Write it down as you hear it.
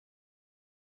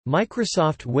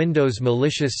Microsoft Windows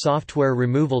Malicious Software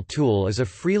Removal Tool is a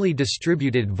freely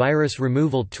distributed virus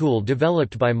removal tool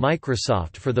developed by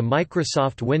Microsoft for the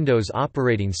Microsoft Windows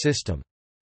operating system.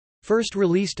 First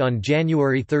released on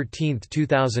January 13,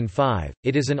 2005,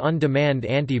 it is an on-demand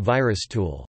anti-virus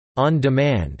tool. On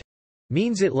demand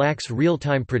means it lacks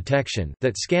real-time protection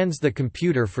that scans the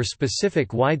computer for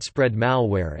specific widespread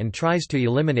malware and tries to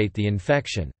eliminate the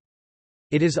infection.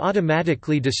 It is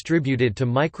automatically distributed to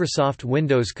Microsoft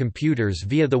Windows computers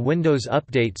via the Windows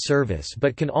Update service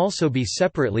but can also be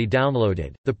separately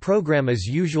downloaded. The program is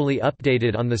usually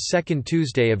updated on the second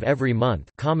Tuesday of every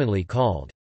month, commonly called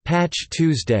Patch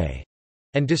Tuesday,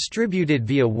 and distributed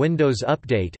via Windows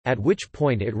Update, at which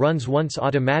point it runs once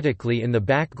automatically in the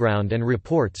background and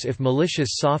reports if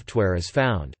malicious software is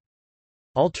found.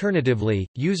 Alternatively,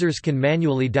 users can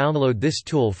manually download this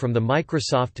tool from the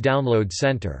Microsoft Download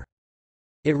Center.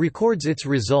 It records its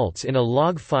results in a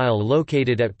log file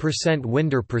located at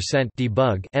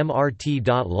 %windir%debug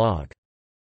mrt.log.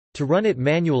 To run it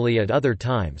manually at other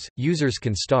times, users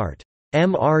can start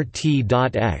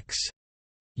mrt.x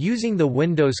using the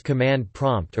Windows command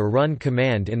prompt or run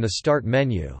command in the Start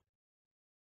menu.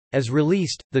 As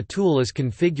released, the tool is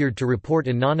configured to report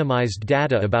anonymized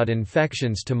data about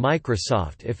infections to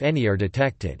Microsoft if any are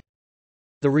detected.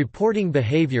 The reporting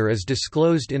behavior is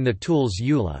disclosed in the tool's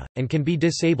EULA, and can be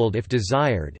disabled if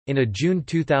desired. In a June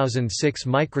 2006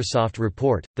 Microsoft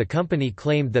report, the company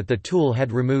claimed that the tool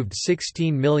had removed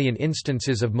 16 million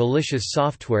instances of malicious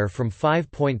software from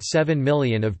 5.7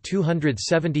 million of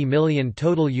 270 million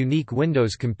total unique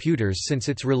Windows computers since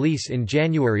its release in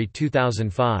January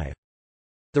 2005.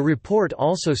 The report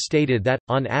also stated that,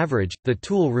 on average, the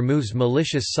tool removes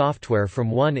malicious software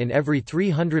from 1 in every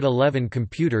 311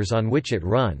 computers on which it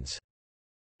runs.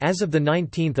 As of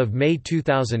 19 May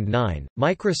 2009,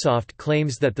 Microsoft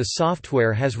claims that the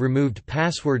software has removed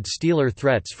password stealer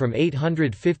threats from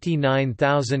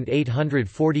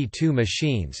 859,842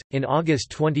 machines. In August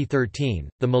 2013,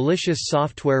 the Malicious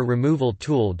Software Removal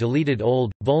Tool deleted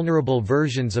old, vulnerable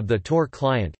versions of the Tor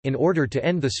client, in order to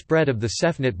end the spread of the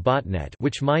Cepnet botnet,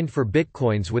 which mined for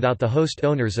bitcoins without the host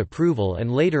owner's approval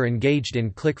and later engaged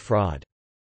in click fraud.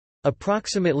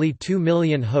 Approximately 2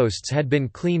 million hosts had been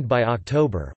cleaned by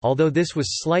October, although this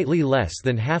was slightly less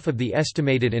than half of the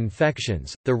estimated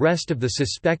infections. The rest of the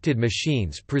suspected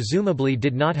machines presumably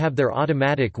did not have their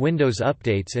automatic Windows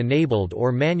updates enabled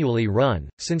or manually run.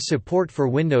 Since support for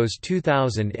Windows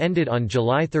 2000 ended on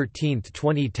July 13,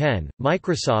 2010,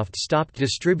 Microsoft stopped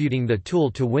distributing the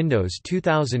tool to Windows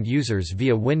 2000 users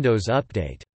via Windows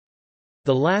Update.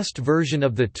 The last version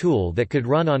of the tool that could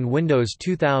run on Windows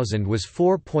 2000 was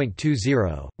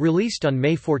 4.20, released on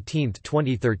May 14,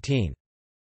 2013.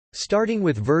 Starting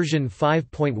with version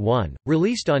 5.1,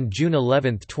 released on June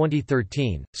 11,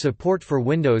 2013, support for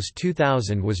Windows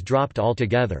 2000 was dropped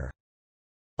altogether.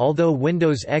 Although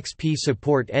Windows XP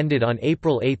support ended on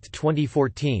April 8,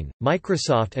 2014,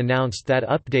 Microsoft announced that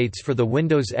updates for the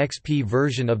Windows XP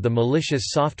version of the Malicious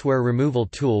Software Removal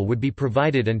Tool would be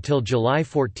provided until July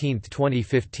 14,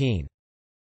 2015.